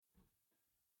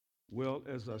Well,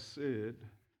 as I said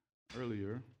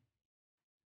earlier,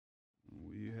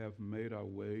 we have made our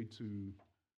way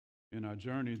in our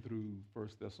journey through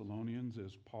First Thessalonians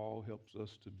as Paul helps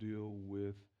us to deal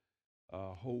with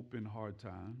hope in hard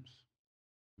times.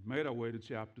 We've made our way to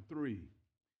chapter 3.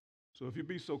 So if you'd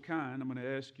be so kind, I'm going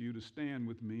to ask you to stand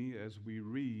with me as we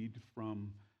read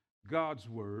from God's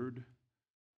Word.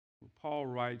 Paul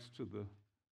writes to the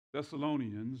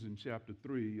Thessalonians in chapter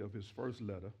 3 of his first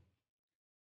letter.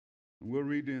 And we'll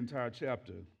read the entire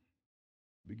chapter.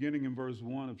 Beginning in verse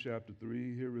 1 of chapter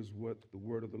 3, here is what the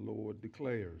word of the Lord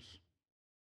declares.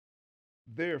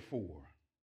 Therefore,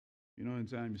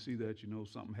 anytime you see that, you know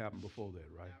something happened before that,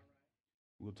 right?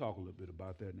 We'll talk a little bit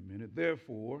about that in a minute.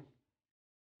 Therefore,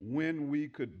 when we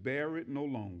could bear it no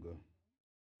longer,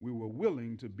 we were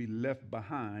willing to be left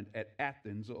behind at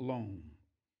Athens alone.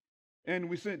 And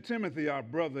we sent Timothy, our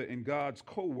brother and God's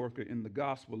co-worker in the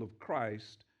gospel of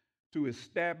Christ, to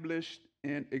establish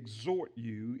and exhort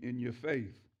you in your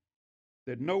faith,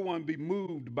 that no one be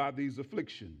moved by these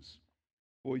afflictions.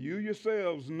 For you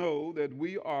yourselves know that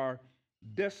we are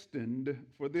destined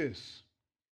for this.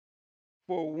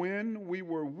 For when we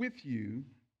were with you,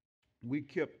 we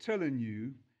kept telling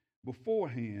you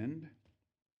beforehand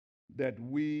that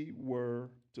we were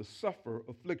to suffer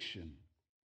affliction,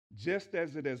 just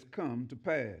as it has come to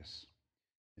pass,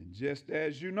 and just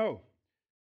as you know.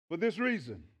 For this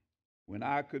reason, when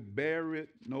I could bear it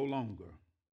no longer,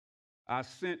 I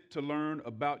sent to learn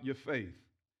about your faith,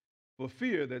 for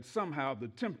fear that somehow the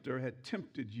tempter had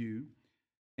tempted you,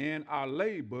 and our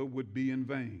labor would be in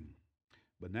vain.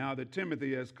 But now that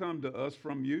Timothy has come to us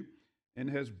from you, and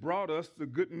has brought us the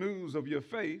good news of your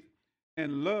faith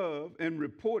and love, and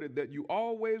reported that you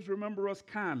always remember us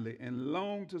kindly and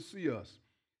long to see us,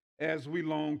 as we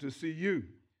long to see you.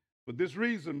 For this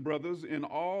reason, brothers, in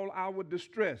all our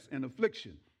distress and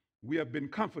affliction, we have been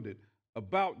comforted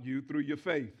about you through your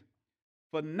faith.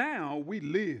 For now we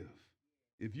live,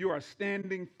 if you are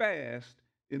standing fast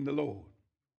in the Lord.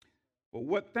 For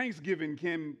what thanksgiving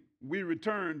can we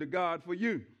return to God for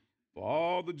you, for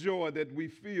all the joy that we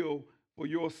feel for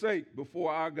your sake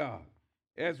before our God,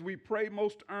 as we pray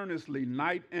most earnestly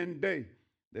night and day,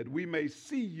 that we may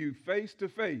see you face to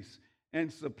face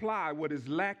and supply what is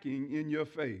lacking in your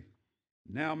faith.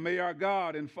 Now may our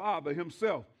God and Father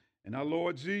himself and our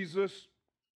Lord Jesus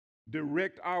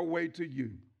direct our way to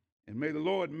you. And may the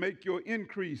Lord make you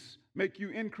increase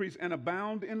and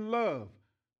abound in love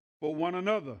for one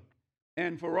another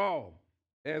and for all,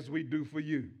 as we do for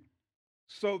you,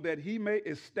 so that he may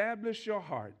establish your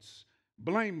hearts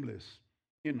blameless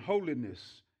in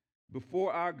holiness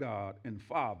before our God and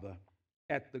Father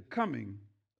at the coming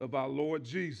of our Lord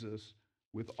Jesus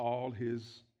with all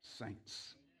his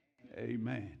saints.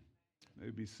 Amen. May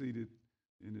be seated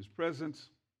in his presence.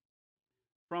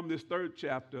 From this third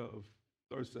chapter of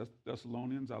First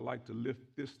Thessalonians, I'd like to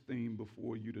lift this theme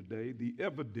before you today, the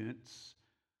evidence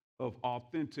of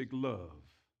authentic love.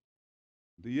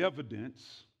 The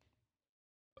evidence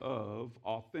of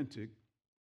authentic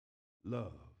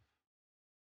love.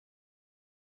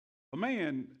 A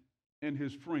man and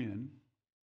his friend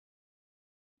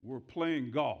were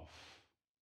playing golf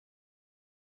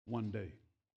one day.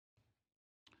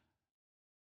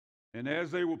 And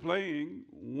as they were playing,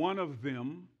 one of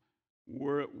them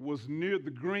was near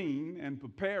the green and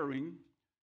preparing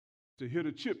to hit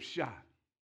a chip shot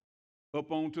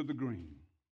up onto the green.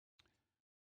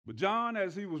 But John,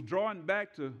 as he was drawing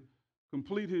back to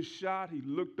complete his shot, he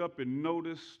looked up and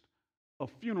noticed a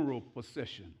funeral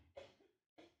procession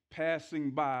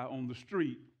passing by on the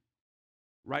street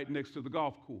right next to the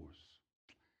golf course.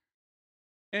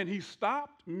 And he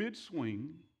stopped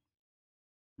mid-swing,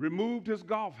 removed his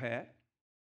golf hat,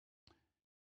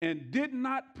 and did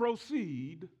not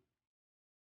proceed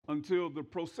until the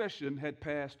procession had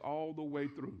passed all the way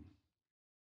through,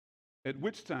 at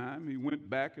which time he went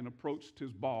back and approached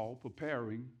his ball,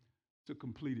 preparing to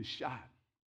complete his shot.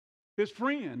 His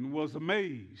friend was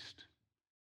amazed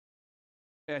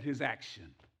at his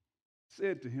action,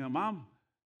 said to him, "I'm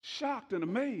shocked and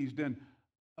amazed and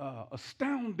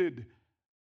astounded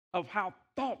of how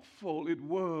thoughtful it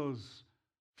was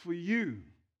for you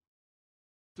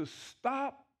to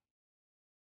stop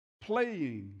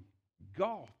playing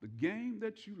golf, the game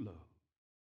that you love,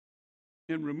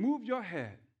 and remove your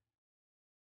hat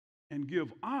and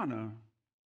give honor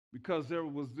because there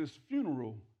was this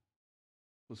funeral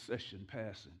procession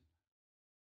passing.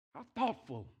 How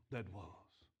thoughtful that was."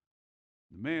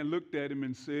 The man looked at him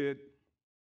and said,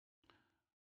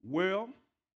 "Well,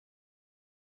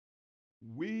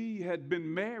 we had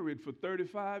been married for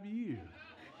 35 years.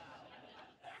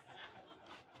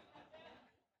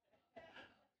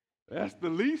 That's the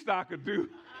least I could do.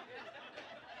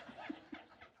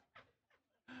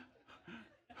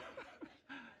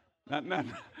 Not,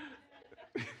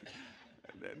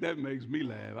 that makes me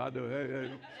laugh. I know.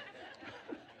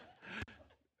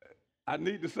 I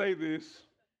need to say this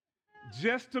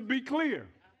just to be clear.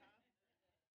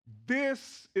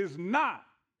 This is not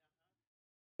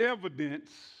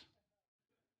evidence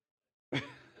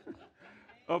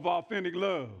of authentic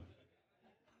love.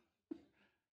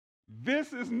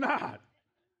 This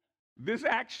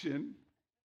action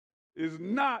is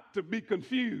not to be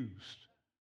confused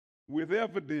with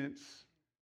evidence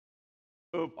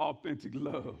of authentic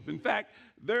love. In fact,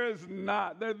 there's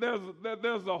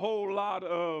a whole lot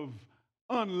of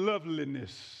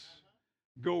unloveliness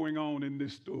going on in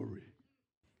this story.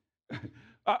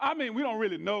 I mean, we don't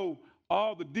really know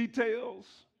all the details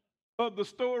of the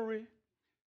story.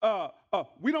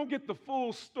 We don't get the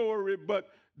full story, but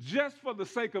just for the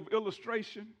sake of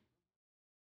illustration,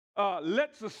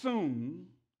 let's assume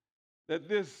that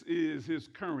this is his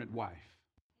current wife.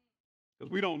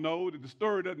 Because we don't know, that the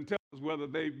story doesn't tell us whether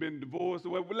they've been divorced or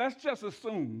whatever. But let's just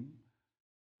assume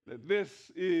that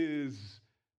this is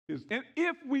his. And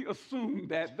if we assume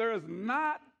that, there is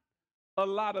not a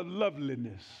lot of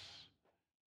loveliness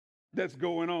that's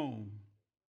going on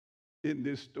in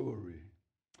this story.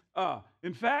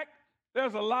 In fact,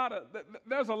 there's a lot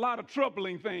of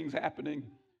troubling things happening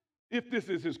if this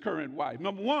is his current wife.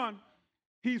 Number one,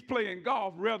 he's playing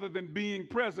golf rather than being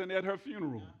present at her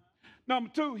funeral.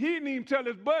 Number two, he didn't even tell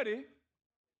his buddy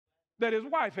that his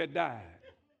wife had died.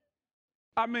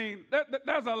 I mean,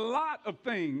 there's a lot of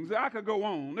things. I could go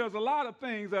on. There's a lot of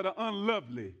things that are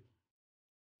unlovely.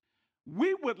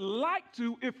 We would like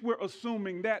to, if we're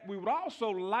assuming that, we would also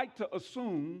like to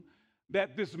assume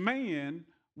that this man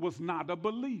was not a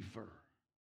believer.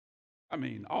 I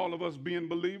mean, all of us being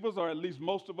believers, or at least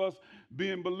most of us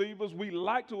being believers, we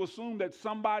like to assume that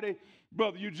somebody,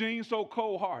 Brother Eugene, so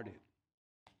cold-hearted,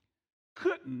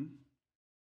 couldn't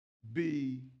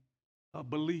be a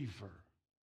believer.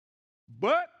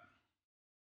 But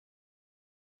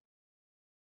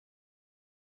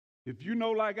if you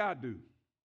know like I do,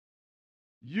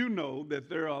 you know that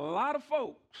there are a lot of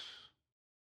folks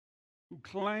who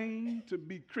claim to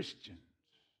be Christians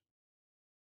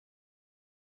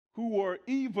who are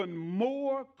even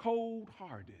more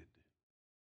cold-hearted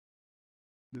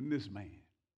than this man.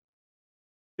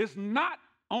 It's not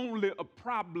only a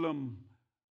problem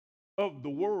of the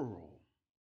world,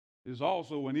 it's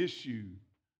also an issue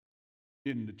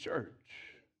in the church.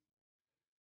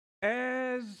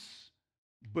 As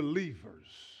believers,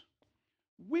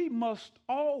 we must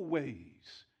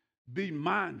always be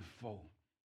mindful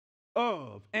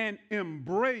of and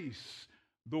embrace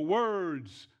the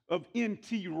words of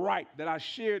N.T. Wright that I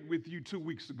shared with you 2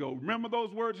 weeks ago. Remember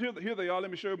those words? Here they are.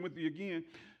 Let me share them with you again.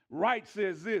 Wright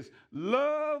says this: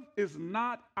 love is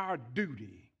not our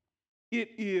duty,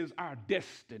 it is our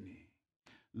destiny.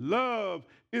 Love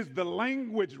is the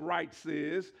language, Wright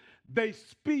says, they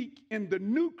speak in the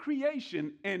new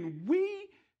creation, and we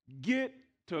get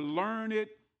to learn it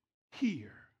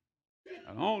here.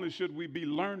 Not only should we be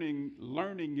learning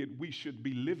it, we should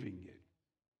be living it.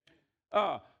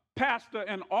 Pastor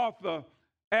and author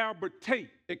Albert Tate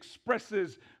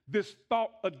expresses this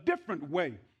thought a different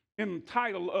way in the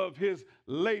title of his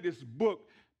latest book.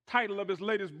 Title of his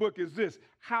latest book is this: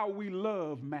 How We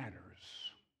Love Matters.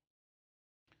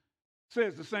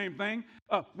 Says the same thing.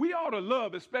 We ought to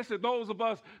love, especially those of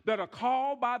us that are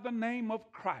called by the name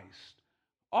of Christ,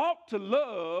 ought to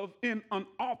love in an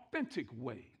authentic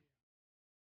way.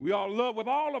 We ought to love with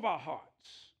all of our hearts.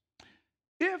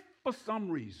 If for some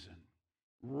reason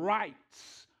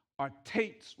Wright's or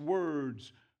Tate's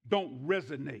words don't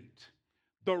resonate,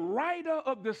 the writer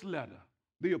of this letter,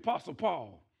 the Apostle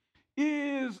Paul,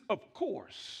 is, of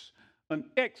course, an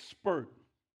expert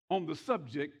on the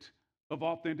subject of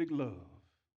authentic love.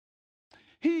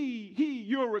 He,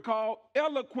 you'll recall,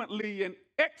 eloquently and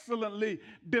excellently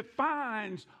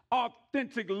defines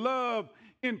authentic love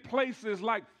in places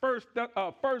like 1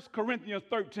 Corinthians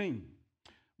 13,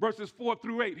 verses 4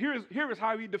 through 8. Here is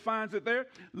how he defines it there.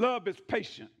 Love is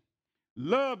patient.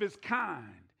 Love is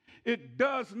kind. It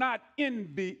does not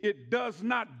envy. It does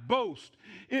not boast.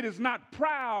 It is not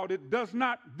proud. It does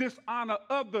not dishonor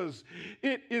others.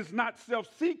 It is not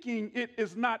self-seeking. It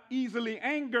is not easily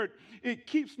angered. It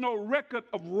keeps no record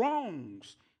of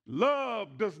wrongs.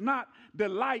 Love does not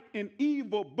delight in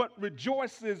evil, but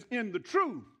rejoices in the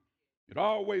truth. It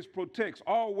always protects,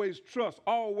 always trusts,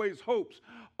 always hopes,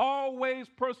 always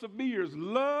perseveres.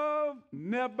 Love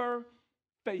never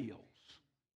fails.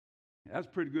 That's a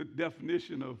pretty good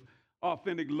definition of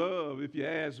authentic love, if you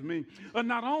ask me.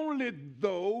 Not only,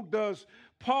 though, does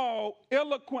Paul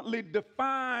eloquently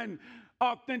define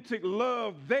authentic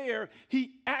love there,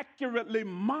 he accurately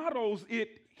models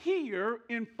it here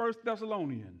in 1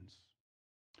 Thessalonians,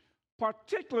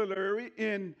 particularly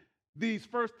in these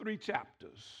first 3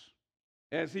 chapters,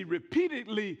 as he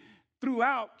repeatedly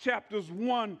throughout chapters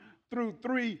 1 through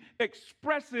 3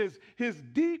 expresses his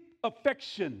deep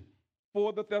affection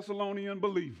for the Thessalonian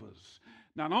believers.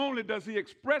 Not only does he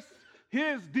express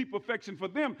his deep affection for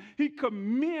them, he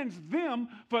commends them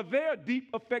for their deep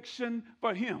affection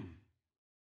for him.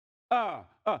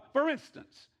 For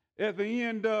instance, at the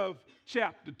end of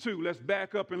chapter 2, let's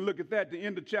back up and look at that. The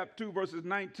end of chapter 2, verses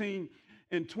 19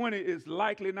 and 20 is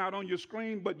likely not on your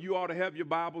screen, but you ought to have your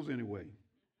Bibles anyway.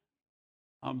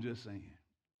 I'm just saying,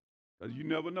 because you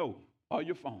never know. Or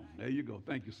your phone. There you go.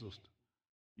 Thank you, sister.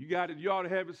 You got it. You ought to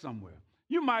have it somewhere.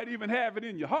 You might even have it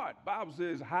in your heart. The Bible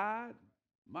says, hide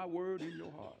my word in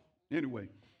your heart. Anyway,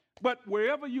 but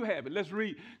wherever you have it, let's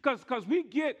read. Because we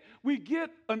get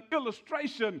an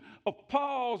illustration of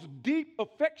Paul's deep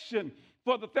affection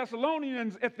for the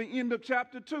Thessalonians at the end of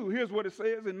chapter 2. Here's what it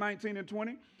says in 19 and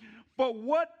 20. For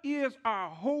what is our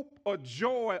hope or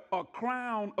joy or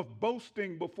crown of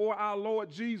boasting before our Lord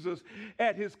Jesus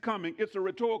at his coming? It's a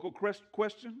rhetorical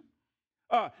question.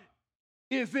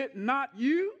 Is it not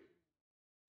you?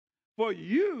 For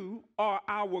you are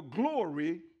our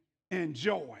glory and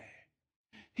joy.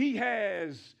 He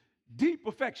has deep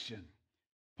affection.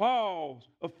 Paul's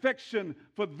affection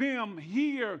for them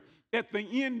here at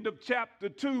the end of chapter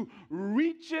 2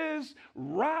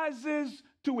 rises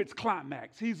to its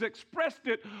climax. He's expressed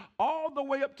it all the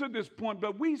way up to this point,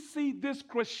 but we see this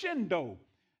crescendo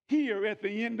here at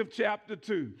the end of chapter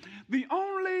 2. The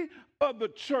only other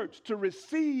church to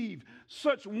receive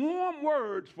such warm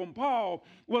words from Paul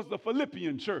was the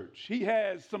Philippian church. He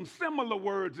has some similar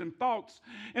words and thoughts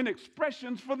and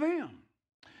expressions for them.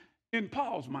 In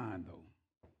Paul's mind, though,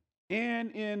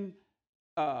 and in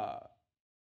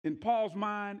Paul's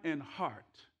mind and heart,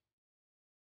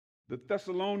 the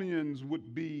Thessalonians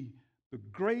would be the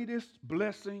greatest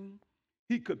blessing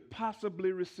he could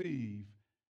possibly receive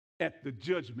at the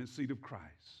judgment seat of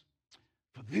Christ.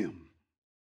 For them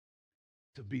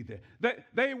to be there.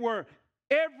 They were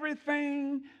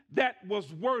everything that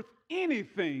was worth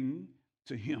anything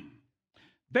to him.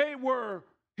 They were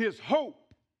his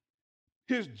hope,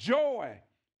 his joy,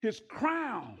 his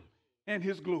crown, and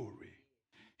his glory.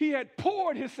 He had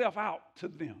poured himself out to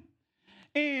them.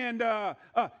 And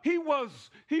he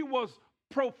was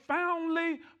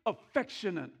profoundly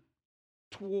affectionate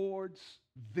towards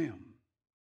them.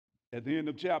 At the end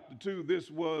of chapter 2, this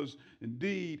was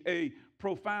indeed a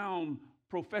profound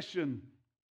profession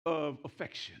of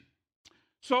affection.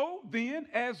 So then,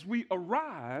 as we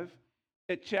arrive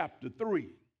at chapter 3,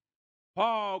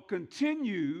 Paul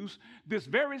continues this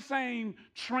very same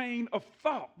train of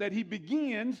thought that he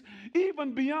begins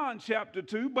even beyond chapter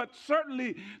 2, but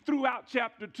certainly throughout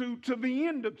chapter 2 to the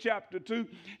end of chapter 2.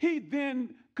 He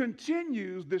then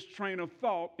continues this train of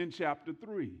thought in chapter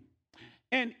 3.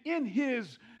 And in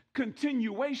his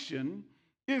continuation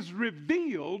is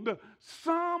revealed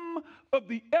some of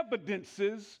the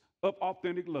evidences of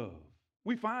authentic love.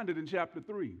 We find it in chapter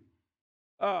 3.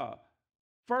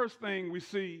 First thing we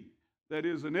see that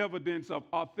is an evidence of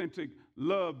authentic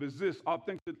love is this.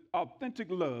 Authentic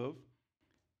love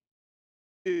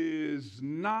is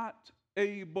not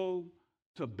able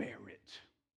to bear it.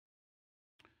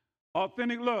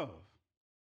 Authentic love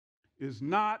is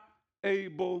not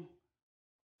able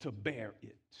to bear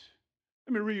it.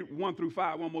 Let me read 1 through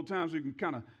 5 one more time so you can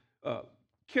kind of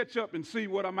catch up and see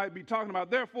what I might be talking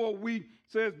about. Therefore,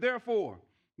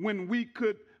 when we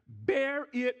could bear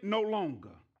it no longer,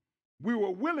 we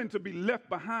were willing to be left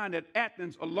behind at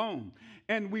Athens alone.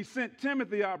 And we sent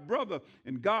Timothy, our brother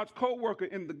and God's co-worker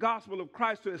in the gospel of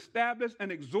Christ, to establish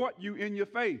and exhort you in your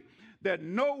faith, that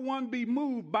no one be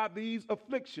moved by these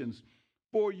afflictions.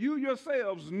 For you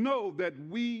yourselves know that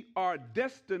we are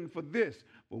destined for this.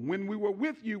 For when we were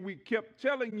with you, we kept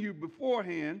telling you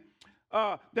beforehand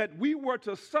that we were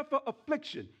to suffer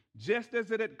affliction, just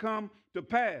as it had come to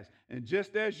pass. And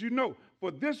just as you know,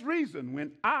 for this reason,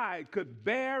 when I could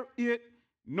bear it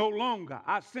no longer,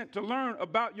 I sent to learn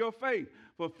about your faith,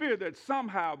 for fear that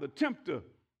somehow the tempter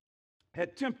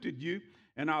had tempted you,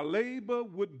 and our labor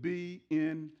would be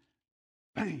in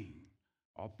vain.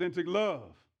 Authentic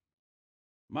love,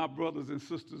 my brothers and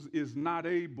sisters, is not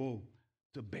able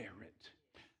to bear it.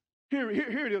 Here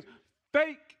it is.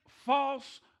 Fake,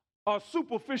 false, or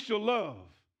superficial love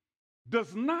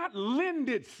does not lend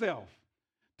itself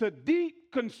to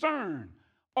deep concern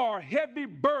or heavy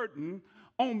burden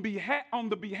on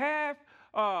the behalf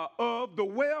of the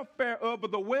welfare of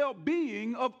the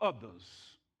well-being of others.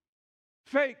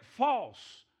 Fake,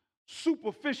 false,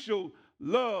 superficial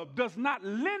love does not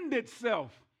lend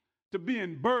itself to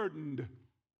being burdened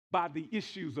by the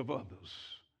issues of others.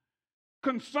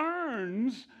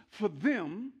 Concerns for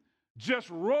them just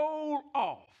roll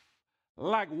off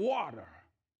like water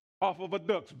off of a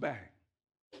duck's back.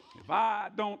 If I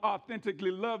don't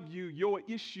authentically love you, your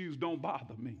issues don't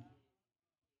bother me.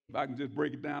 If I can just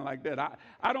break it down like that,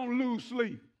 I don't lose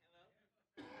sleep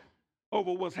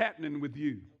over what's happening with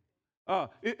you.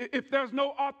 If there's no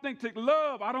authentic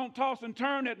love, I don't toss and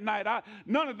turn at night.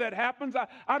 None of that happens.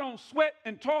 I don't sweat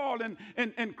and toil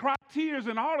and cry tears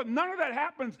and all of none of that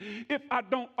happens if I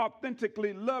don't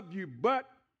authentically love you. But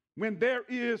when there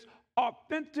is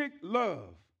authentic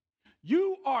love,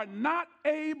 you are not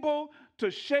able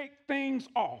to shake things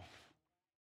off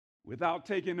without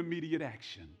taking immediate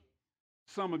action.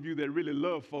 Some of you that really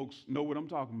love folks know what I'm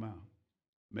talking about.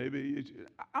 Maybe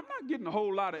I'm not getting a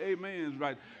whole lot of amens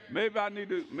right.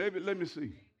 Maybe let me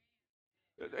see.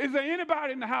 Is there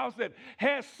anybody in the house that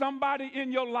has somebody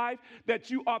in your life that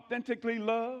you authentically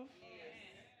love?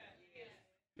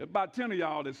 There's about 10 of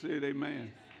y'all that said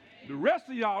amen. The rest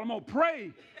of y'all, I'm going to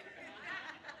pray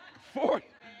for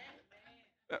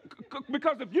you.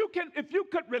 Because if you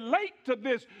could relate to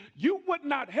this, you would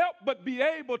not help but be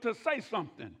able to say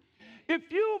something. If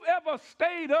you've ever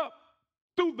stayed up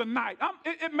through the night,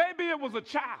 maybe it was a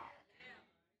child,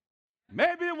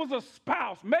 maybe it was a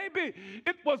spouse, maybe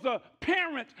it was a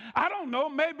parent, I don't know,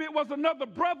 maybe it was another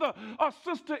brother or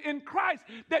sister in Christ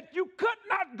that you could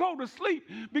not go to sleep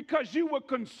because you were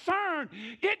concerned.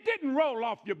 It didn't roll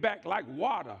off your back like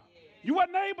water. You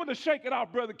weren't able to shake it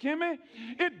off, Brother Kimmy.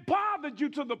 It bothered you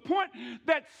to the point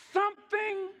that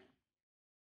something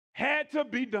had to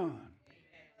be done.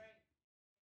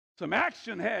 Some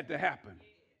action had to happen.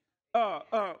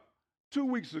 2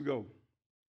 weeks ago,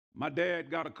 my dad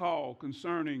got a call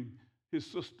concerning his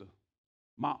sister,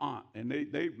 my aunt, and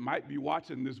they might be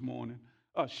watching this morning.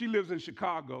 She lives in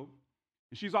Chicago,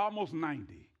 and she's almost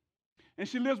 90, and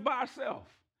she lives by herself.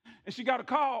 And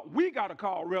we got a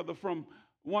call rather from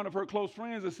one of her close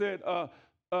friends that said,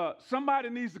 somebody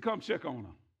needs to come check on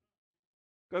her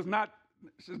because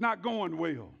she's not going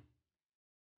well.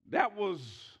 That was,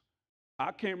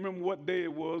 I can't remember what day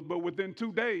it was, but within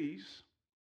 2 days,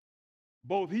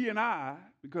 both he and I,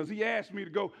 because he asked me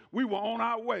to go, we were on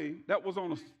our way, that was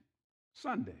on a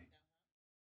Sunday,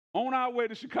 on our way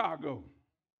to Chicago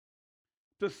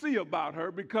to see about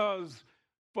her because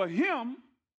for him,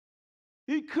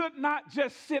 he could not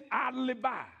just sit idly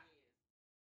by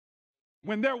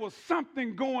when there was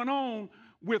something going on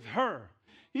with her.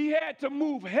 He had to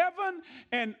move heaven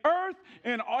and earth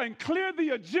and clear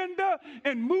the agenda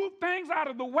and move things out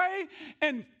of the way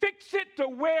and fix it to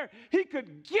where he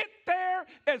could get there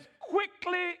as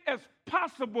quickly as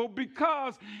possible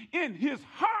because in his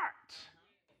heart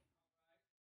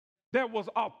there was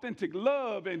authentic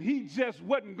love and he just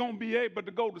wasn't going to be able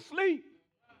to go to sleep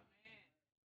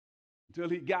until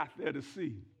he got there to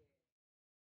see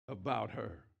about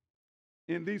her.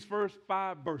 In these first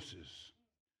 5 verses,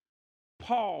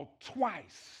 Paul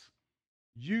twice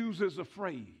uses a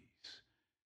phrase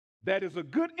that is a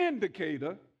good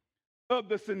indicator of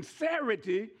the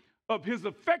sincerity of his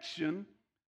affection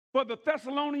for the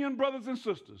Thessalonian brothers and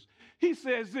sisters. He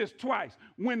says this twice: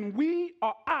 when we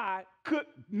or I could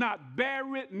not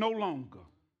bear it no longer.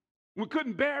 We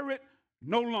couldn't bear it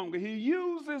no longer. He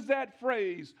uses that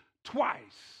phrase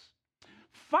twice,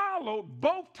 followed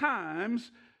both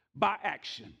times by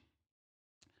action.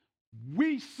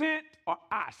 We sent or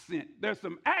I sent. There's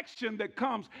some action that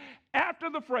comes after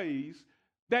the phrase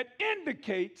that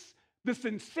indicates the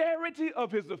sincerity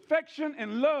of his affection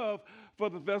and love for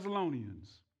the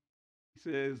Thessalonians. He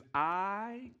says,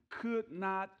 I could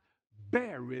not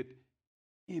bear it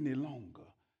any longer.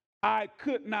 I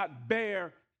could not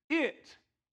bear it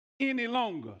any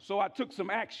longer. So I took some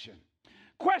action.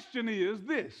 Question is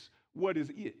this: what is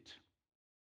it?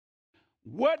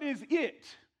 What is it?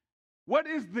 What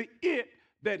is the it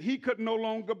that he could no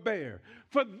longer bear?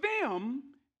 For them,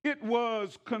 it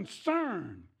was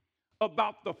concern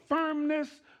about the firmness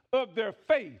of their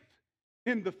faith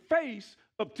in the face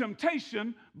of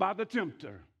temptation by the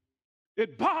tempter.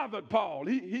 It bothered Paul.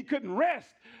 He couldn't rest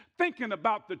thinking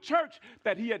about the church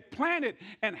that he had planted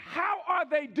and how are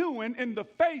they doing in the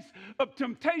face of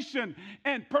temptation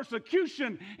and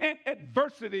persecution and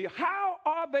adversity. How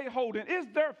are they holding? Is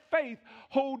their faith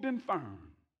holding firm?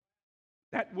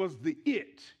 That was the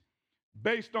it.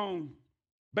 Based on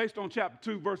chapter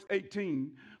 2, verse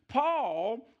 18,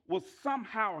 Paul was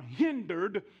somehow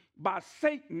hindered by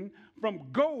Satan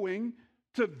from going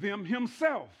to them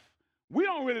himself. We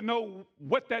don't really know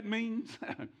what that means.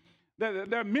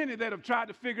 There are many that have tried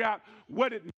to figure out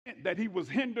what it meant that he was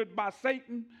hindered by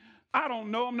Satan. I don't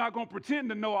know. I'm not going to pretend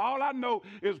to know. All I know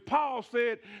is Paul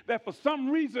said that for some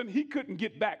reason he couldn't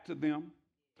get back to them.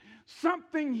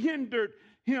 Something hindered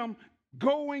him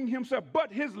going himself.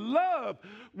 But his love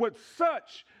was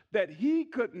such that he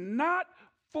could not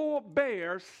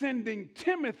forbear sending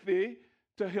Timothy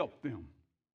to help them.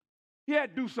 He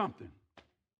had to do something.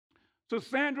 So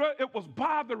Sandra, it was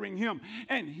bothering him,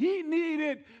 and he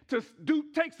needed to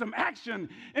take some action.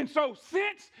 And so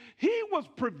since he was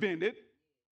prevented,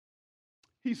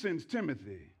 he sends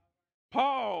Timothy.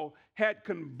 Paul had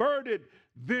converted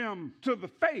them to the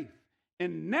faith,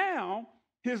 and now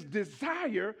his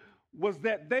desire was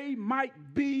that they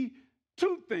might be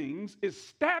two things: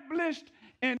 established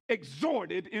and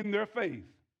exhorted in their faith.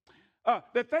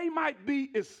 That they might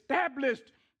be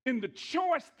established in the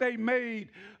choice they made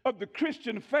of the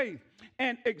Christian faith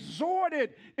and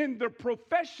exhorted in the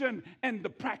profession and the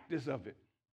practice of it,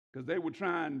 because they were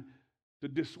trying to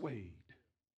dissuade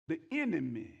the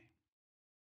enemy,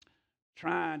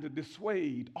 trying to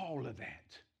dissuade all of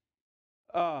that.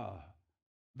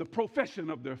 The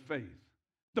profession of their faith,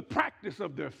 the practice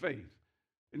of their faith.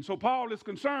 And so Paul is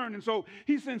concerned, and so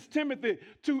he sends Timothy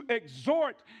to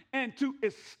exhort and to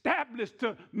establish,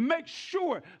 to make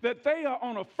sure that they are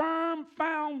on a firm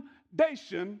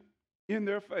foundation in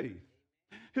their faith.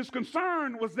 His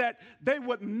concern was that they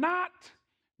would not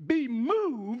be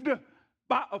moved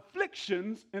by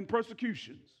afflictions and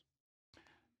persecutions.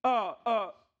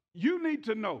 You need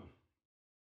to know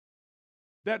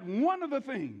that one of the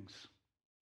things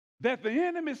that the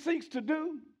enemy seeks to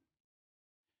do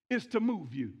is to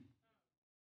move you.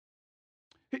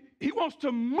 He wants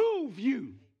to move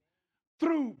you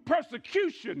through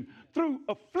persecution, through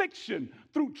affliction,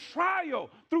 through trial,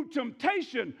 through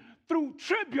temptation, through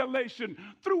tribulation,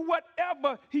 through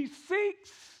whatever he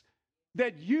seeks,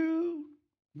 that you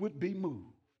would be moved.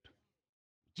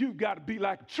 You've got to be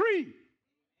like a tree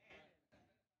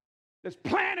that's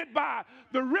planted by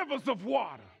the rivers of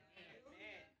water.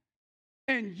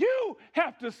 And you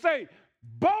have to say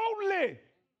boldly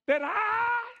that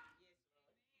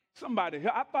somebody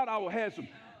here, I thought I would have some,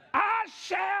 I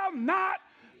shall not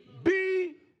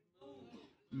be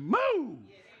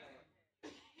moved.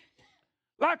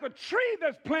 Like a tree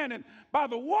that's planted by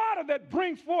the water that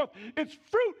brings forth its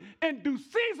fruit in due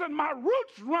season, my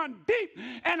roots run deep,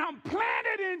 and I'm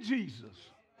planted in Jesus.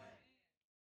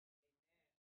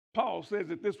 Paul says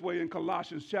it this way in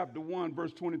Colossians chapter 1,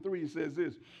 verse 23. He says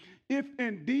this: if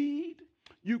indeed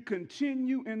you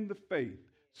continue in the faith,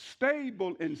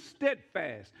 stable and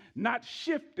steadfast, not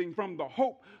shifting from the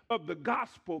hope of the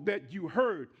gospel that you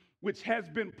heard, which has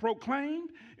been proclaimed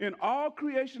in all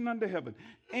creation under heaven,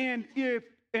 and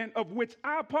of which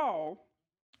I, Paul,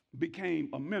 became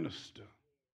a minister.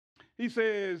 He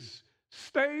says,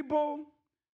 stable,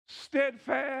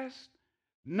 steadfast,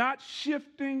 not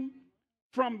shifting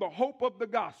from the hope of the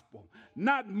gospel,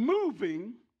 not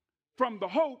moving from the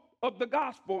hope of the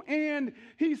gospel. And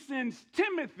he sends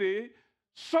Timothy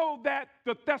so that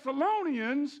the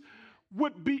Thessalonians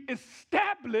would be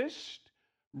established,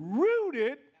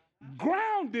 rooted,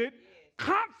 grounded,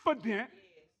 confident,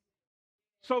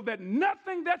 so that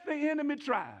nothing that the enemy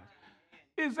tries.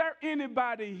 Is there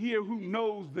anybody here who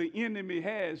knows the enemy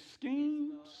has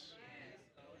schemes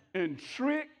and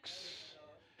tricks?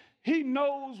 He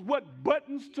knows what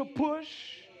buttons to push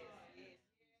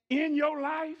in your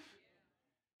life.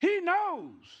 He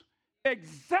knows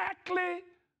exactly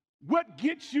what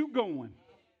gets you going.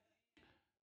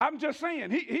 I'm just saying,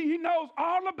 he knows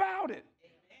all about it.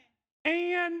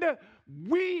 And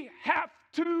we have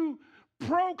to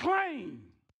proclaim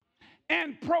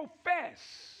and profess.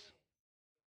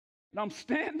 And I'm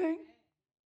standing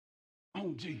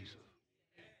on Jesus.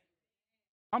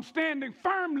 I'm standing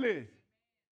firmly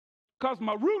because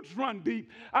my roots run deep.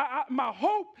 My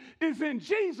hope is in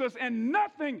Jesus, and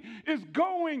nothing is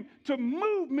going to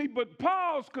move me. But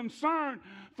Paul's concern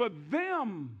for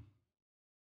them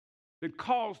that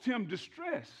caused him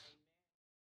distress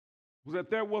was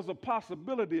that there was a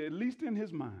possibility, at least in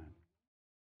his mind,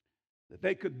 that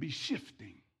they could be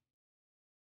shifting,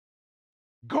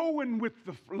 going with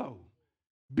the flow,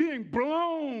 being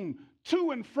blown to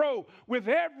and fro with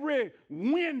every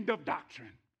wind of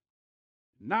doctrine,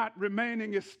 not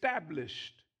remaining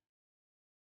established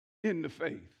in the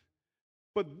faith.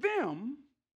 For them,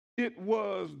 it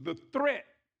was the threat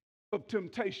of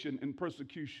temptation and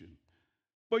persecution.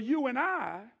 For you and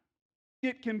I,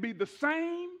 it can be the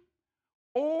same,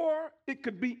 or it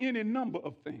could be any number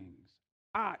of things.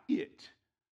 it.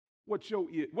 What's your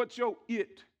it? What's your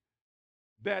it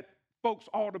that folks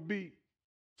ought to be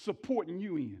supporting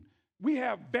you in? We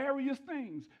have various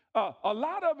things. A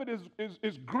lot of it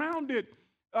is grounded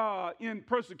in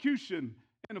persecution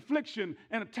and affliction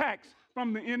and attacks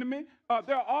from the enemy.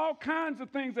 There are all kinds of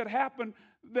things that happen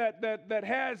that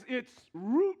has its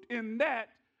root in that,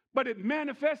 but it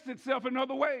manifests itself in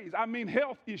other ways. I mean,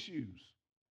 health issues.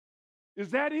 Is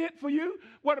that it for you?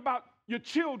 What about your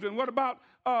children? What about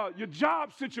your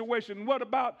job situation? What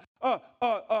about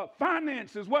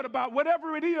finances? What about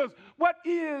whatever it is? What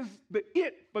is the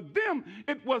it? For them,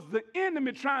 it was the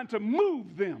enemy trying to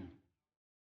move them.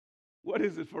 What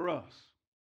is it for us?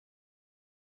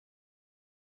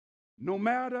 No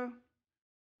matter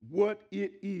what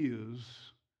it is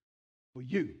for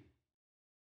you,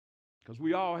 because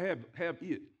we all have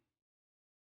it.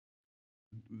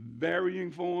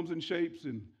 Varying forms and shapes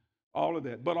and all of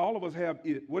that. But all of us have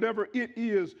it. Whatever it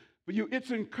is for you,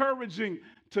 it's encouraging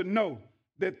to know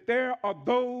that there are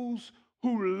those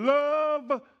who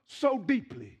love so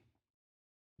deeply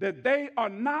that they are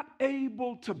not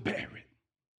able to bear it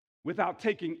without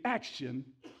taking action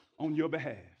on your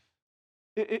behalf.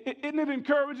 Isn't it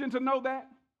encouraging to know that?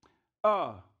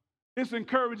 It's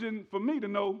encouraging for me to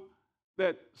know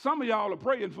that some of y'all are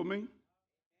praying for me.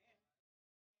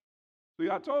 See,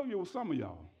 I told you it was some of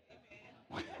y'all.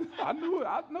 I knew it.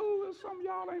 I knew it. Some of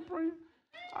y'all ain't praying.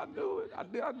 I knew it.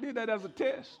 I did that as a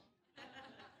test.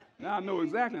 Now I know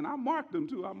exactly, and I marked them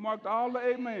too. I marked all the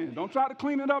amen. Don't try to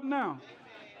clean it up now.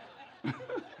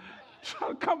 Try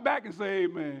to come back and say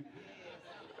amen.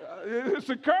 It's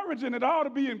encouraging. It ought to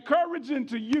be encouraging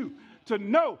to you to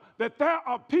know that there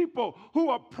are people who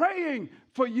are praying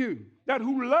for you, that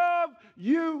who love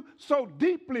you so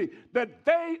deeply that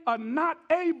they are not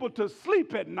able to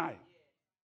sleep at night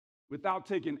without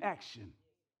taking action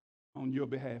on your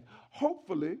behalf.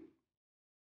 Hopefully,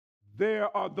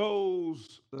 there are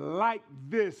those like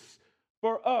this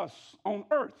for us on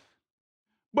earth.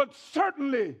 But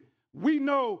certainly, we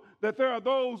know that there are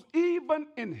those even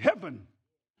in heaven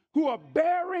who are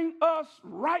bearing us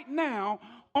right now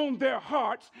on their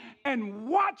hearts and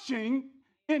watching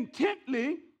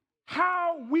intently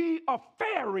how we are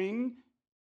faring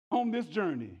on this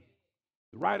journey.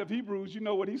 The writer of Hebrews, you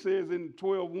know what he says in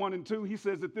 12:1 and 2. He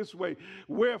says it this way: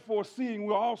 wherefore, seeing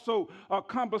we also are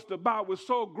compassed about with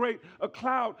so great a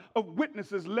cloud of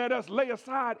witnesses, let us lay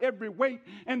aside every weight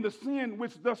and the sin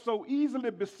which does so easily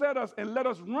beset us, and let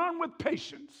us run with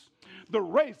patience the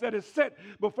race that is set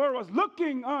before us,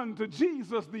 looking unto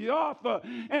Jesus, the author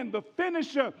and the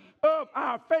finisher of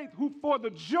our faith, who for the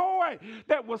joy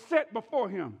that was set before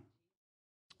him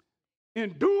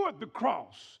endured the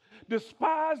cross,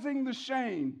 despising the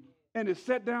shame, and is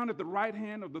set down at the right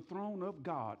hand of the throne of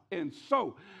God. And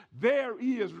so there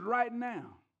is right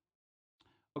now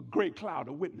a great cloud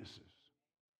of witnesses.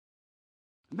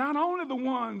 Not only the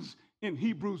ones in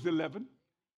Hebrews 11,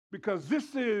 because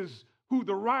this is who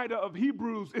the writer of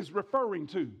Hebrews is referring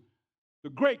to, the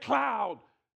great cloud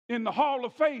in the hall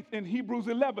of faith in Hebrews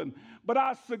 11. But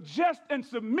I suggest and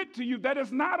submit to you that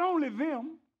it's not only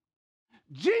them.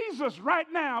 Jesus right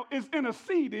now is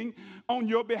interceding on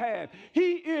your behalf.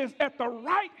 He is at the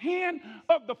right hand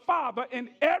of the Father, and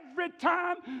every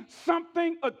time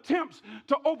something attempts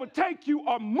to overtake you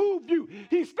or move you,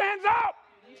 he stands up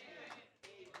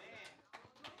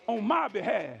on my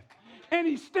behalf. And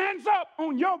he stands up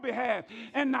on your behalf.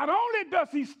 And not only does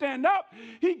he stand up,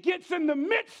 he gets in the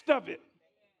midst of it.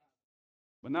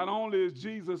 But not only is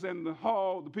Jesus and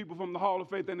the people from the Hall of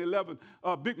Faith in 11,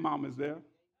 Big Mama is there.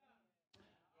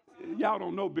 Y'all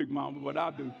don't know Big Mama, but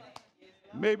I do.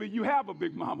 Maybe you have a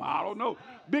Big Mama. I don't know.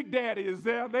 Big Daddy is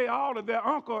there. They all are there.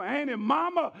 Uncle, Auntie,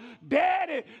 Mama,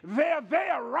 Daddy, they're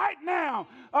there right now.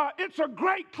 It's a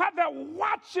great cloud. They're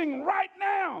watching right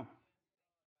now.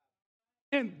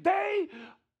 And they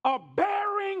are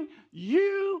bearing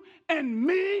you and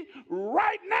me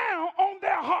right now on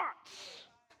their hearts.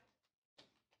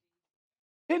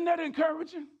 Isn't that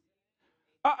encouraging?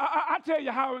 I tell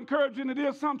you how encouraging it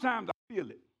is. Sometimes I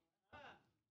feel it.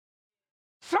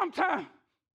 Sometimes.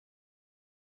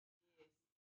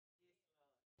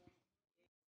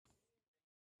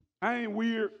 I ain't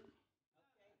weird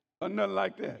or nothing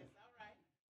like that.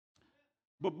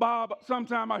 But Bob,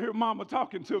 sometimes I hear Mama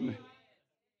talking to me.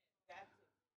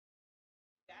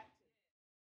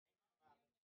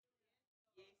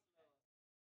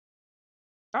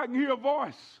 I can hear a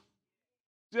voice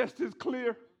just as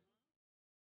clear.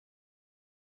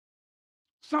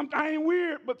 I ain't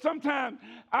weird, but sometimes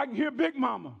I can hear Big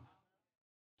Mama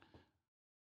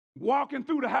walking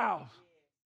through the house.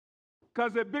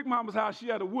 Because at Big Mama's house, she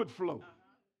had a wood floor.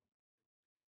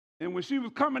 And when she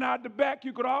was coming out the back,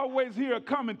 you could always hear her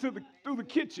coming through the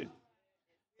kitchen.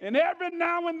 And every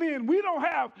now and then, we don't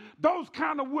have those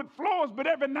kind of wood floors, but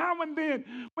every now and then,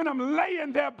 when I'm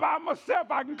laying there by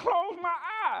myself, I can close my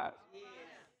eyes. Yes.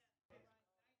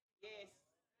 Yes.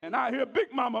 And I hear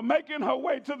Big Mama making her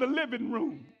way to the living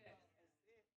room.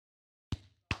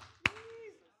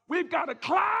 We've got a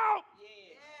cloud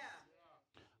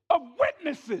of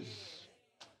witnesses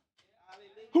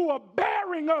who are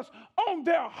bearing us on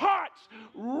their hearts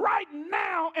right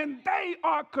now, and they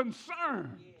are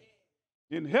concerned.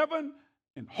 In heaven,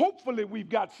 and hopefully we've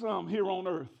got some here on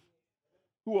earth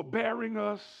who are bearing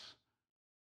us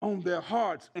on their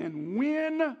hearts. And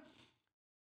when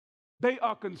they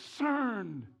are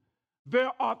concerned, their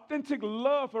authentic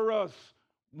love for us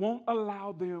won't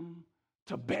allow them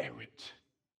to bear it.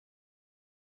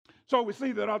 So we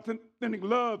see that authentic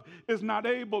love is not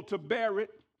able to bear it.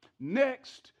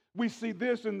 Next, we see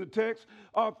this in the text.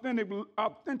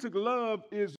 Authentic love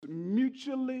is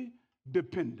mutually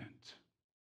dependent.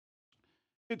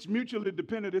 It's mutually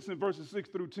dependent. It's in verses 6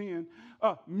 through 10.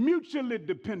 Mutually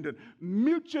dependent,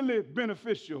 mutually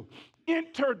beneficial,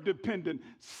 interdependent,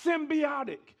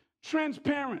 symbiotic,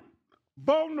 transparent,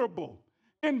 vulnerable,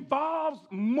 involves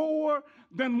more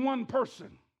than one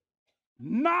person.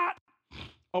 Not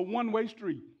a one-way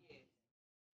street.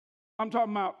 I'm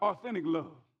talking about authentic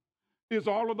love. Is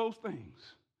all of those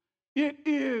things. It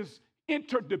is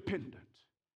interdependent.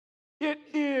 It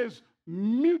is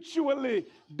mutually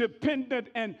dependent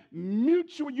and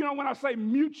mutual. You know, when I say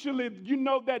mutually, you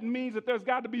know that means that there's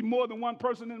got to be more than one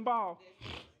person involved.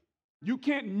 You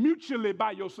can't mutually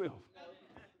by yourself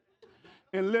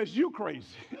unless you crazy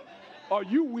or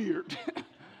you weird.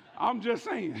 I'm just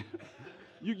saying.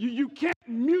 You can't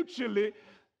mutually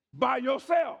by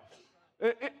yourself.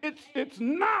 It's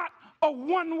not a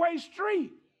one-way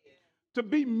street. To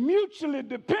be mutually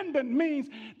dependent means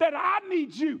that I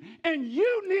need you and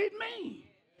you need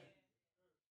me.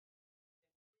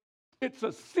 It's a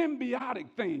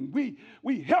symbiotic thing.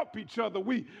 We help each other.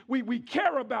 We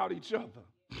care about each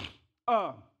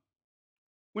other.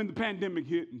 When the pandemic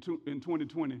hit in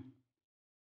 2020,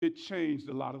 it changed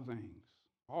a lot of things.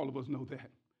 All of us know that.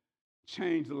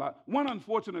 Changed a lot. One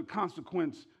unfortunate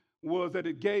consequence was that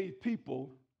it gave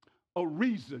people a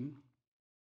reason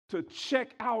to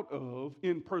check out of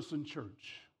in-person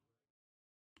church.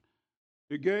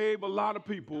 It gave a lot of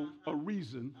people a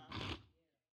reason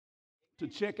to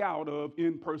check out of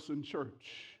in-person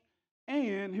church.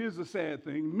 And here's the sad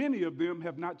thing, many of them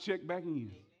have not checked back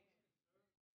in.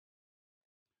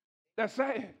 That's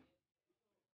sad.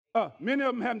 Many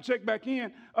of them haven't checked back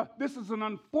in. This is an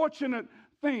unfortunate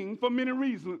thing for many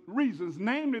reasons,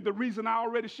 namely the reason I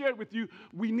already shared with you,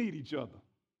 we need each other.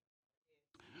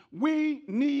 We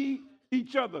need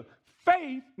each other.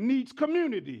 Faith needs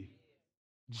community.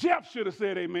 Jeff should have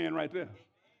said amen right there.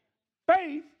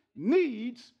 Faith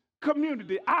needs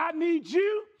community. I need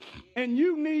you and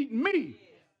you need me.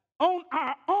 On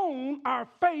our own, our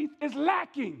faith is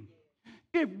lacking.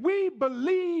 If we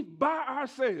believe by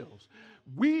ourselves,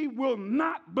 we will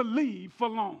not believe for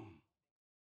long.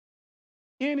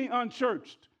 Any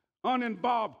unchurched,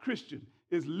 uninvolved Christian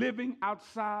is living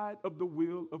outside of the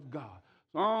will of God.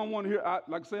 So I don't want to hear,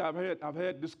 like I say, I've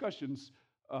had discussions.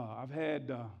 I've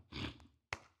had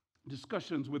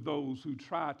discussions with those who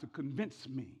try to convince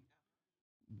me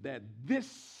that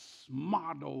this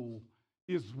model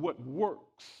is what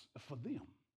works for them.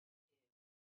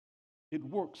 It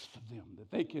works for them, that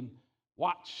they can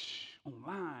watch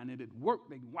online and it works.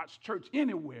 They can watch church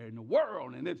anywhere in the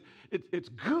world, and it's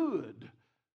good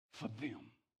for them.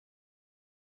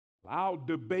 I'll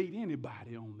debate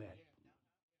anybody on that.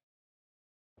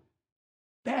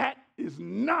 That is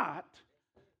not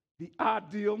the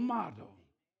ideal model.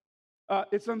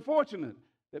 It's unfortunate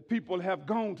that people have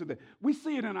gone to that. We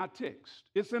see it in our text.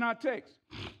 It's in our text.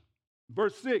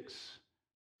 Verse 6,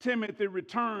 Timothy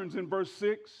returns in verse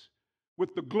 6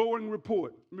 with the glowing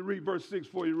report. Let me read verse 6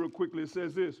 for you real quickly. It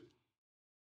says this,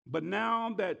 "But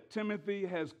now that Timothy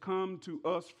has come to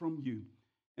us from you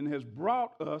and has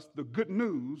brought us the good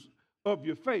news of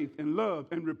your faith and love,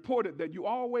 and reported that you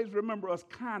always remember us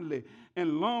kindly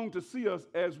and long to see us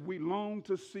as we long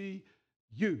to see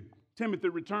you." Timothy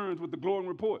returns with the glowing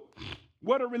report.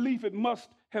 What a relief it must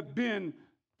have been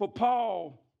for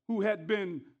Paul, who had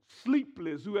been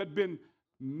sleepless, who had been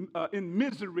in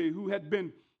misery, who had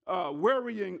been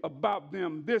worrying about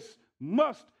them. This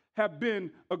must have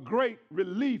been a great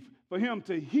relief for him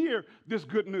to hear this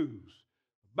good news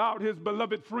about his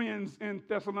beloved friends in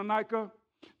Thessalonica.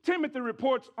 Timothy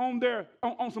reports on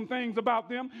some things about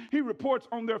them. He reports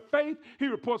on their faith. He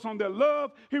reports on their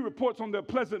love. He reports on their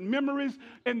pleasant memories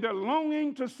and their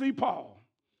longing to see Paul.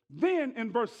 Then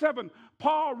in verse 7,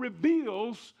 Paul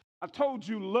reveals, I told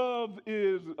you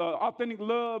authentic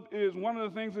love is one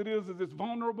of the things is it's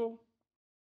vulnerable.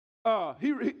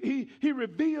 He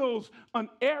reveals an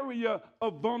area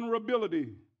of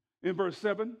vulnerability in verse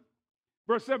 7.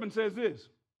 Verse 7 says this,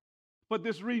 for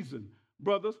this reason,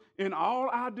 brothers, in all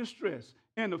our distress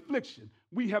and affliction,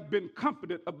 we have been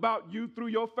comforted about you through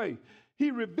your faith.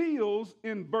 He reveals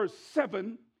in verse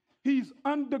 7, he's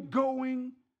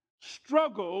undergoing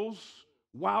struggles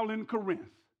while in Corinth.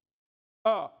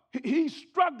 He's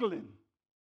struggling.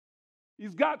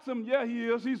 He's got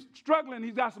he's struggling.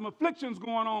 He's got some afflictions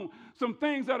going on, some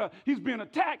things he's being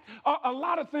attacked. A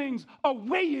lot of things are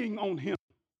weighing on him.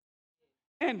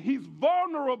 And he's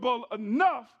vulnerable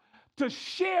enough to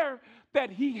share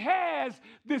that he has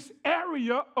this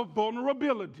area of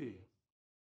vulnerability.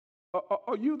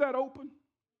 Are you that open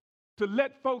to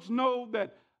let folks know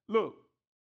that, look,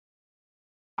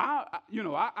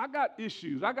 I got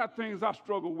issues. I got things I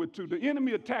struggle with too. The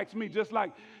enemy attacks me just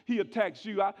like he attacks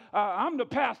you. I'm the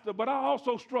pastor, but I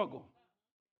also struggle.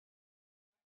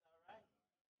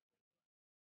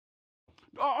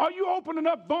 Are you opening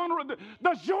up vulnerable?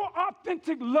 Does your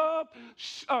authentic love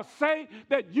say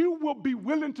that you will be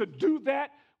willing to do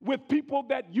that with people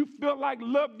that you feel like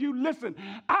love you? Listen,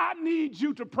 I need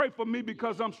you to pray for me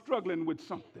because I'm struggling with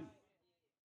something.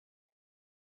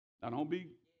 Now, don't be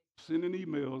sending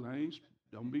emails. I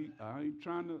ain't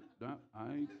trying to.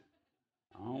 I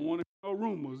don't want to hear no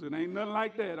rumors. It ain't nothing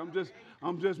like that.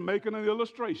 I'm just making an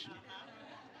illustration.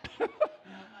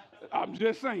 I'm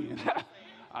just saying.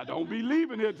 I don't be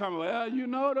leaving here telling me,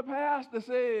 well, the pastor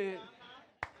said.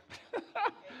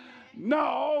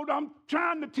 No, I'm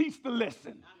trying to teach the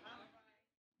lesson.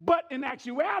 But in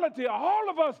actuality, all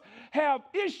of us have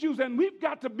issues, and we've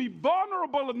got to be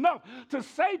vulnerable enough to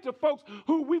say to folks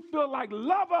who we feel like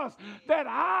love us that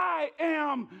I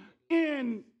am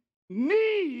in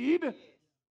need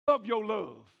of your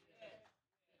love.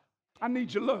 I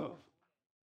need your love.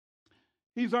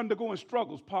 He's undergoing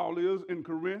struggles, Paul is, in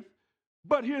Corinth.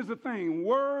 But here's the thing,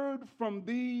 word from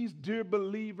these dear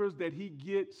believers that he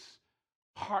gets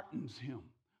heartens him.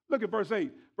 Look at verse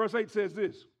 8. Verse 8 says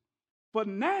this, for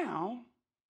now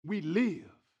we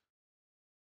live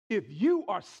if you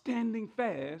are standing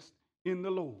fast in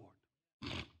the Lord.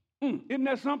 Isn't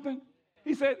that something?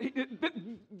 He said,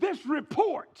 this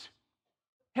report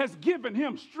has given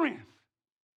him strength.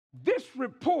 This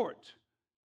report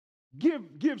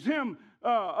gives him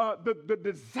the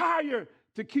desire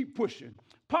to keep pushing.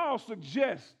 Paul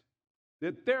suggests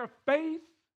that their faith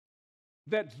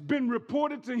that's been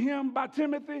reported to him by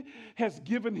Timothy has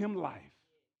given him life.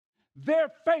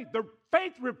 Their faith, the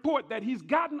faith report that he's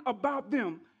gotten about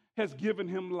them has given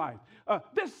him life.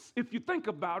 This, if you think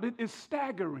about it, is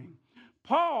staggering.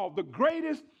 Paul, the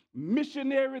greatest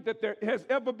missionary that there has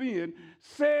ever been,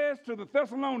 says to the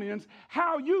Thessalonians,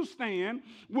 how you stand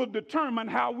will determine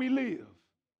how we live.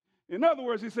 In other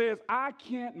words, he says, I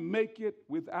can't make it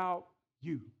without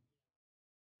you.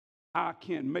 I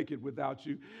can't make it without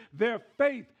you. Their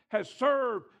faith has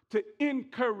served to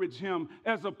encourage him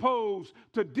as opposed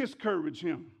to discourage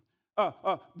him.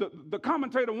 The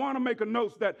commentator Wanamaker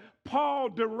notes that Paul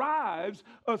derives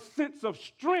a sense of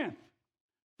strength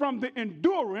from the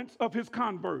endurance of his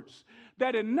converts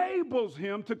that enables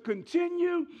him to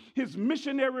continue his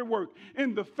missionary work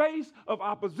in the face of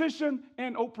opposition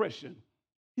and oppression.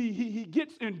 He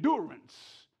gets endurance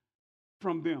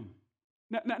from them.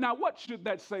 Now, what should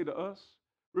that say to us?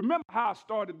 Remember how I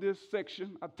started this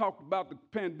section? I talked about the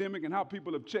pandemic and how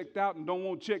people have checked out and don't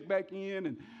want to check back in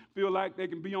and feel like they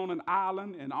can be on an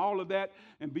island and all of that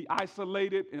and be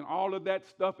isolated and all of that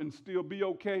stuff and still be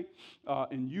okay.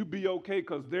 And you be okay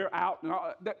because they're out. And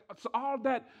all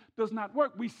that does not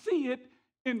work. We see it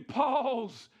in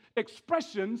Paul's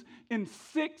expressions in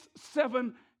 6,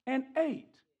 7, and 8.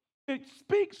 It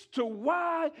speaks to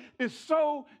why it's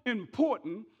so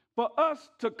important for us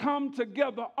to come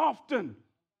together often,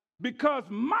 because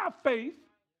my faith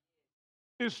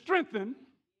is strengthened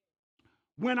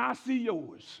when I see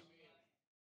yours.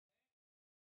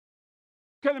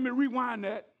 Okay, let me rewind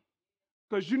that,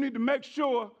 because you need to make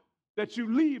sure that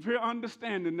you leave here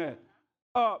understanding that.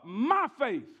 My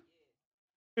faith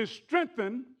is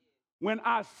strengthened when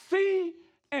I see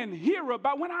and hear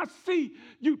about, when I see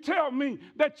you tell me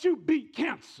that you beat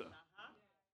cancer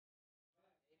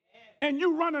and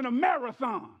you running a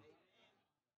marathon.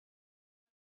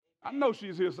 I know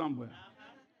she's here somewhere.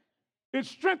 It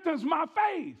strengthens my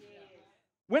faith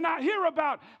When I hear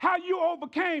about how you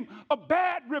overcame a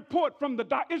bad report from the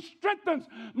doctor, it strengthens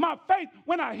my faith.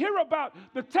 When I hear about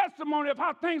the testimony of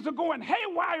how things are going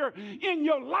haywire in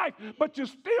your life, but you're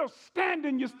still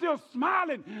standing, you're still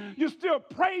smiling, you're still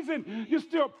praising, you're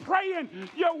still praying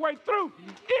your way through,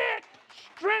 it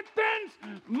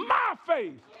strengthens my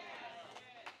faith.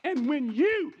 And when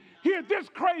you hear this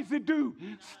crazy dude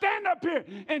stand up here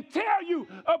and tell you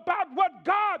about what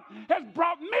God has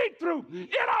brought me through,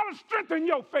 it ought to strengthen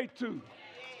your faith too.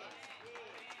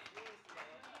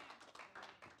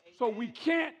 So we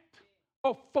can't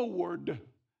afford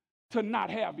to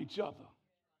not have each other.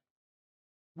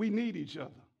 We need each other.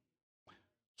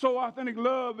 So authentic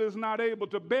love is not able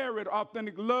to bear it.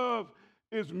 Authentic love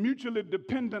is mutually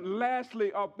dependent.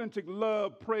 Lastly, authentic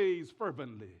love prays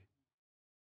fervently.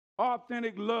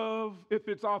 Authentic love, if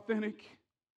it's authentic,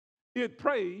 it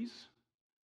prays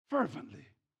fervently.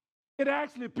 It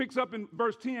actually picks up in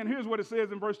verse 10. Here's what it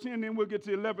says in verse 10, then we'll get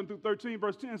to 11 through 13.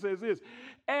 Verse 10 says this: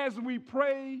 as we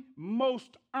pray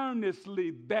most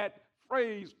earnestly. That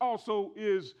phrase also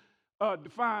is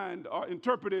defined or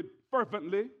interpreted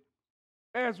fervently.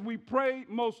 As we pray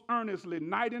most earnestly,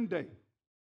 night and day,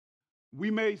 we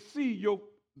may see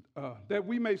that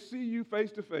we may see you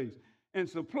face to face and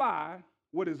supply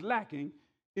what is lacking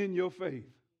in your faith.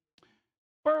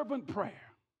 Fervent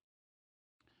prayer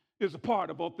is a part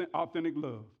of authentic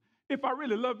love. If I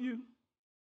really love you,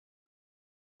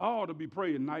 I ought to be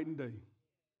praying night and day.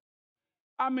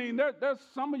 I mean, there's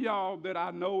some of y'all that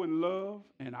I know and love,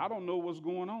 and I don't know what's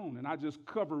going on, and I just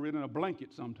cover it in a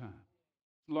blanket sometimes.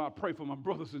 Lord, I pray for my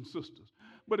brothers and sisters.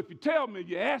 But if you tell me,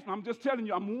 you ask me, I'm just telling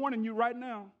you, I'm warning you right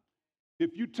now.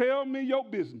 If you tell me your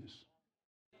business,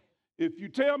 if you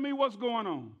tell me what's going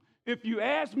on, if you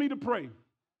ask me to pray,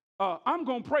 I'm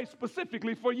going to pray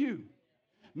specifically for you.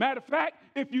 Matter of fact,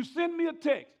 if you send me a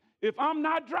text, if I'm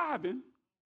not driving,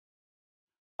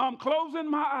 I'm closing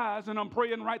my eyes and I'm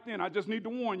praying right then. I just need to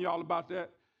warn y'all about that.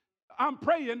 I'm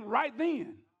praying right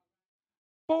then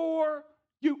for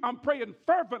you. I'm praying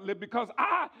fervently because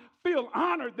I feel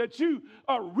honored that you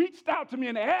reached out to me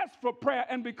and asked for prayer.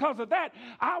 And because of that,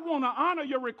 I want to honor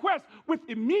your request with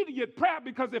immediate prayer,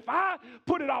 because if I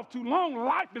put it off too long,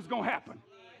 life is going to happen.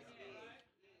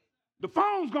 The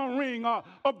phone's going to ring, or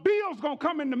a bill's going to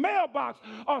come in the mailbox,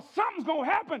 or something's going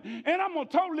to happen, and I'm going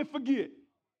to totally forget.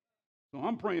 So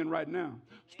I'm praying right now.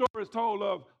 Story is told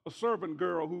of a servant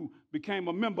girl who became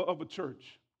a member of a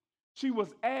church. She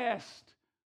was asked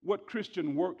what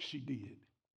Christian work she did.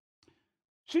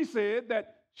 She said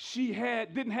that she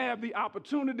didn't have the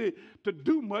opportunity to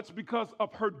do much because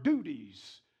of her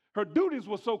duties. Her duties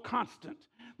were so constant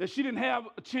that she didn't have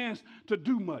a chance to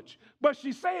do much. But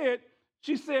she said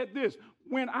this: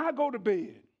 when I go to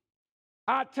bed,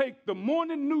 I take the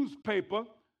morning newspaper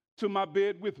to my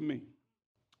bed with me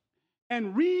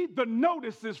and read the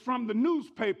notices from the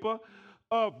newspaper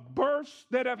of births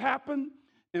that have happened.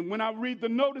 And when I read the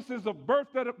notices of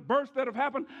births that have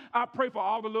happened, I pray for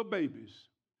all the little babies.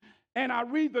 And I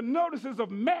read the notices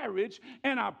of marriage,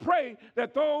 and I pray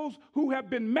that those who have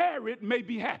been married may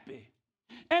be happy.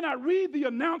 And I read the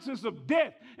announcements of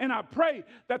death, and I pray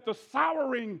that the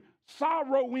sorrowing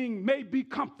may be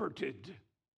comforted.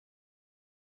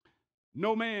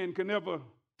 No man can ever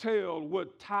tell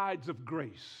what tides of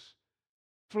grace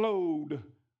flowed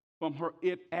from her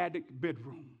attic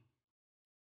bedroom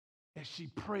as she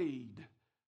prayed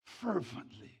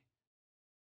fervently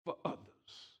for others.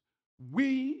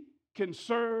 We can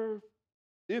serve,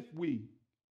 if we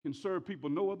can serve people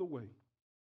no other way.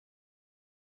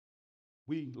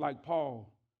 We, like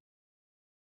Paul,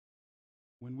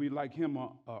 when we, like him,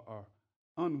 are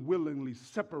unwillingly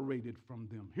separated from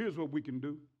them, here's what we can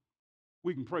do.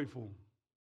 We can pray for them.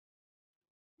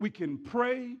 We can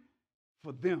pray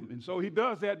for them. And so he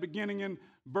does that beginning in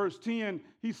verse 10.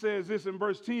 He says this in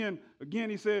verse 10. Again,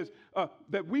 he says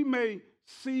that we may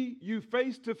see you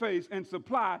face to face and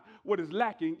supply what is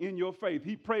lacking in your faith.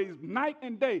 He prays night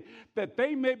and day that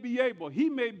he may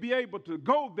be able to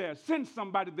go there, send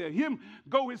somebody there, him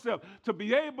go himself, to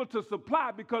be able to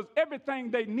supply, because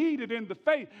everything they needed in the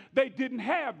faith they didn't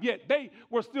have yet. They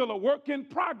were still a work in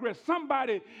progress.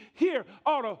 Somebody here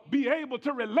ought to be able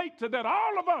to relate to that.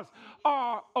 All of us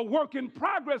are a work in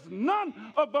progress. None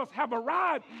of us have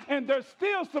arrived, and there's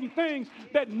still some things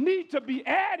that need to be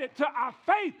added to our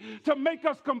faith to make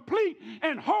us complete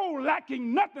and whole,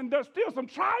 lacking nothing. There's still some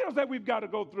trials that we've got to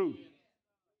go through.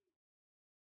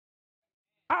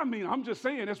 I mean, I'm just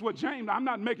saying, that's what James, I'm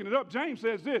not making it up. James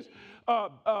says this,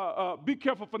 be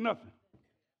careful for nothing.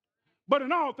 But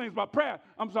in all things by prayer,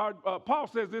 Paul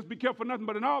says this, be careful for nothing,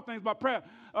 but in all things by prayer,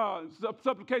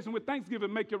 supplication with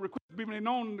thanksgiving, make your requests be made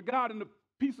known to God, and the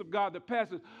peace of God that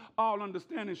passes all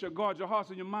understanding shall guard your hearts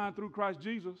and your mind through Christ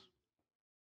Jesus.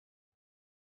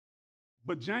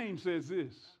 But James says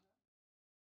this,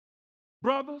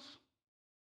 brothers,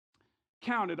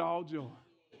 count it all joy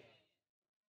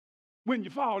when you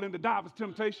fall into divers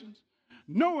temptations,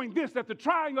 knowing this, that the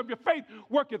trying of your faith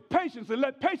worketh patience, and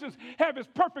let patience have its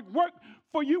perfect work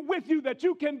for you with you, that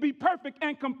you can be perfect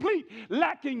and complete,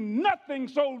 lacking nothing.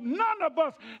 So none of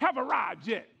us have arrived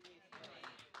yet.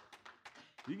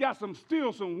 You got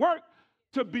still some work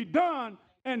to be done.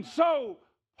 And so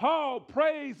Paul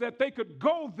prays that they could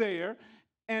go there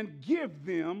and give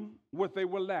them what they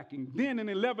were lacking. Then in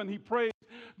 11, he prays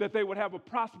that they would have a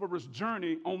prosperous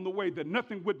journey on the way, that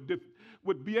nothing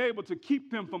would be able to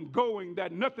keep them from going,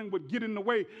 that nothing would get in the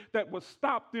way that would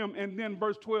stop them. And then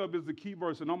verse 12 is the key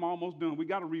verse, and I'm almost done. We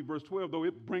got to read verse 12, though.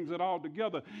 It brings it all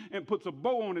together and puts a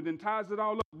bow on it and ties it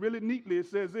all up really neatly. It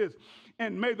says this,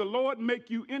 and may the Lord make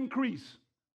you increase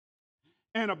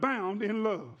and abound in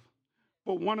love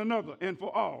for one another and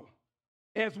for all,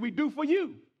 as we do for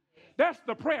you. That's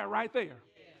the prayer right there.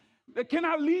 Can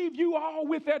I leave you all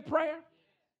with that prayer?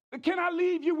 Can I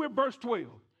leave you with verse 12?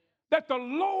 That the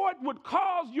Lord would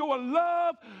cause your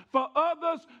love for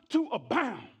others to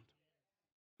abound.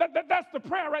 That's the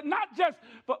prayer, right? Not just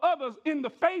for others in the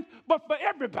faith, but for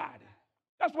everybody.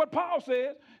 That's what Paul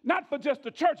says, not for just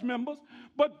the church members,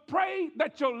 but pray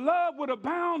that your love would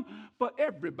abound for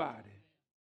everybody.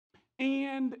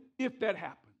 And if that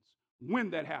happens,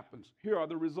 when that happens, here are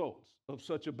the results of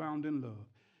such abounding love.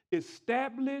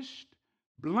 Established,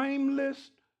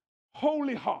 blameless,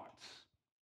 holy hearts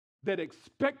that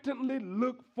expectantly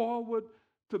look forward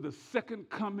to the second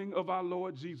coming of our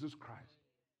Lord Jesus Christ.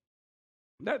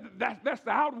 That's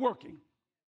the outworking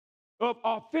of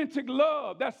authentic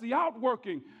love. That's the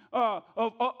outworking of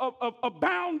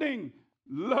abounding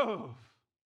love,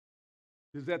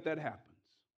 is that happens.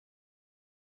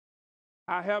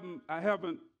 I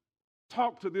haven't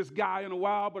talked to this guy in a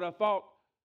while, but I thought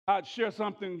I'd share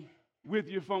something with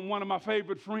you from one of my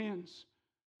favorite friends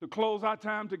to close our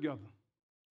time together.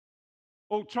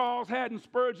 Old Charles Haddon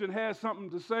Spurgeon has something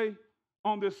to say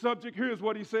on this subject. Here's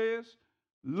what he says: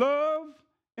 love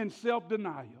and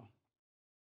self-denial,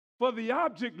 for the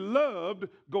object loved,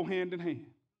 go hand in hand.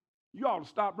 You ought to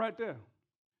stop right there.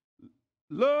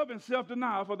 Love and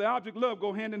self-denial, for the object loved,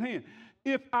 go hand in hand.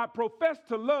 If I profess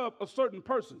to love a certain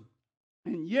person,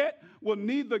 and yet will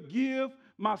neither give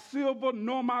my silver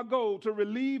nor my gold to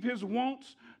relieve his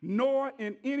wants, nor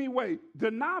in any way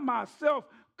deny myself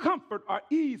comfort or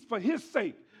ease for his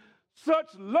sake, such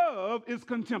love is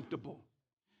contemptible.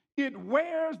 It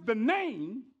wears the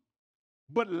name,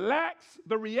 but lacks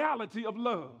the reality of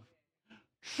love.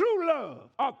 True love,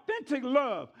 authentic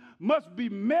love, must be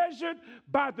measured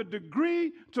by the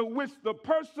degree to which the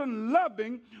person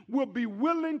loving will be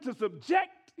willing to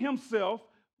subject himself,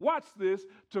 watch this,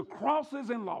 to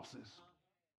crosses and losses,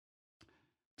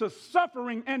 to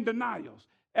suffering and denials.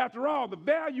 After all, the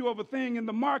value of a thing in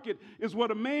the market is what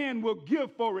a man will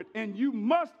give for it, and you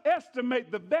must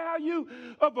estimate the value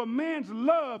of a man's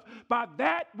love by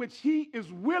that which he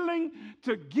is willing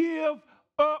to give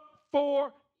up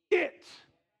for it.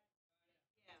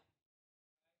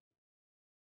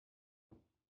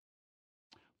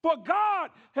 For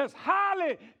God has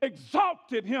highly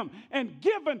exalted him and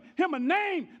given him a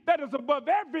name that is above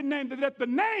every name, that at the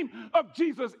name of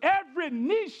Jesus every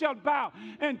knee shall bow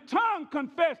and tongue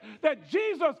confess that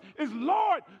Jesus is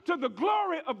Lord, to the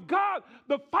glory of God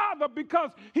the Father, because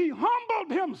he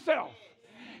humbled himself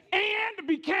and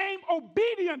became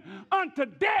obedient unto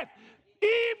death,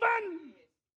 even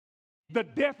the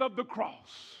death of the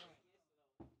cross.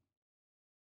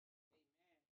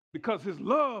 Because his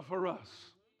love for us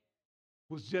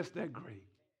was just that great.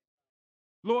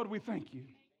 Lord, we thank you.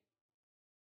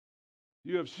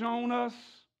 You have shown us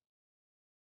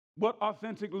what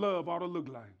authentic love ought to look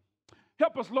like.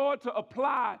 Help us, Lord, to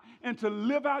apply and to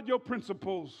live out your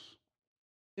principles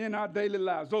in our daily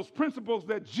lives. Those principles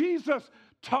that Jesus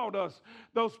taught us,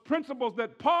 those principles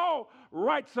that Paul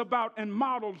writes about and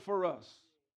modeled for us.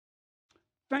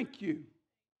 Thank you.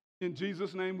 In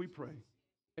Jesus' name we pray.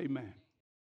 Amen.